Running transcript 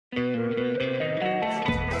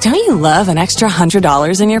Don't you love an extra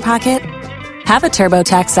 $100 in your pocket? Have a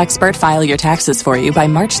TurboTax expert file your taxes for you by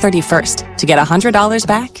March 31st to get $100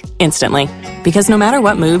 back instantly. Because no matter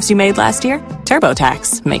what moves you made last year,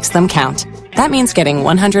 TurboTax makes them count. That means getting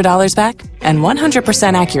 $100 back and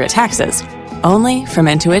 100% accurate taxes only from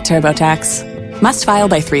Intuit TurboTax. Must file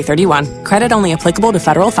by 3/31. Credit only applicable to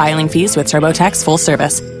federal filing fees with TurboTax full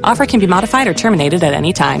service. Offer can be modified or terminated at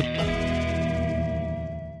any time.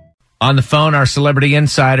 On the phone, our celebrity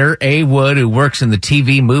insider, A. Wood, who works in the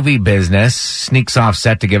TV movie business, sneaks off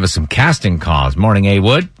set to give us some casting calls. Morning, A.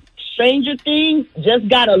 Wood. Stranger Things just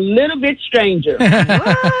got a little bit stranger.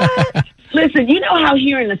 Listen, you know how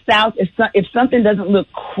here in the South, if something doesn't look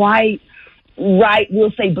quite right, we'll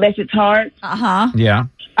say bless its heart? Uh-huh. Yeah.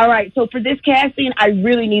 All right, so for this casting, I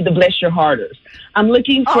really need the bless your hearters. I'm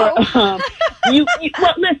looking for,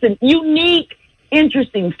 unique,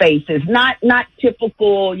 interesting faces, not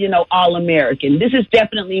typical, all-American. This is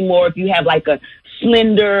definitely more if you have like a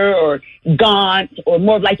slender or gaunt or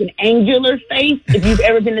more of like an angular face, if you've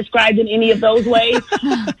ever been described in any of those ways.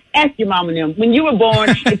 Ask your mom and them. When you were born,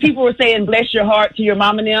 if people were saying bless your heart to your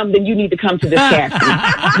mom and them, then you need to come to this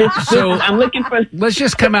casting. I'm looking for... Let's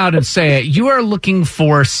just come out and say it. You are looking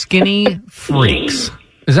for skinny freaks.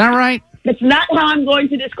 Is that right? That's not how I'm going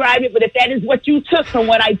to describe it, but if that is what you took from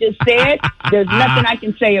what I just said, there's nothing I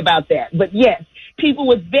can say about that. But yes, people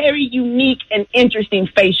with very unique and interesting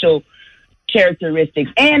facial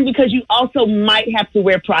characteristics. And because you also might have to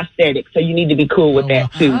wear prosthetics, so you need to be cool with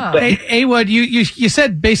that too. But Hey, Wood, you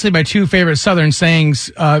said basically my two favorite Southern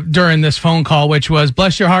sayings during this phone call, which was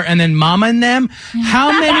bless your heart and then mama and them.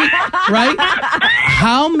 How many, right?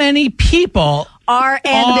 How many people are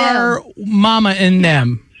mama and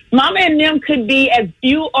them? Mama and them could be as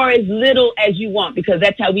few or as little as you want, because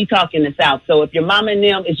that's how we talk in the South. So if your mama and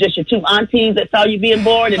them is just your two aunties that saw you being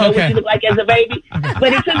born and know what you look like as a baby,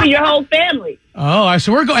 but it could be your whole family. Oh,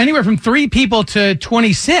 so we're going anywhere from 3 people to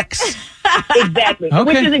 26. Exactly. Okay.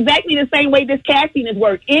 Which is exactly the same way this casting is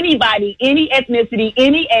worked. Anybody, any ethnicity,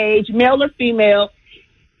 any age, male or female.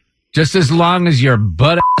 Just as long as you're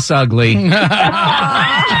butt-ass ugly. No,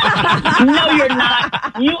 you're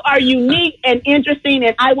not. You are unique and interesting,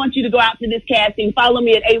 and I want you to go out to this casting. Follow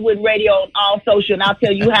me at A Wood Radio on all social, and I'll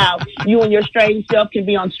tell you how you and your strange self can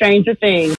be on Stranger Things.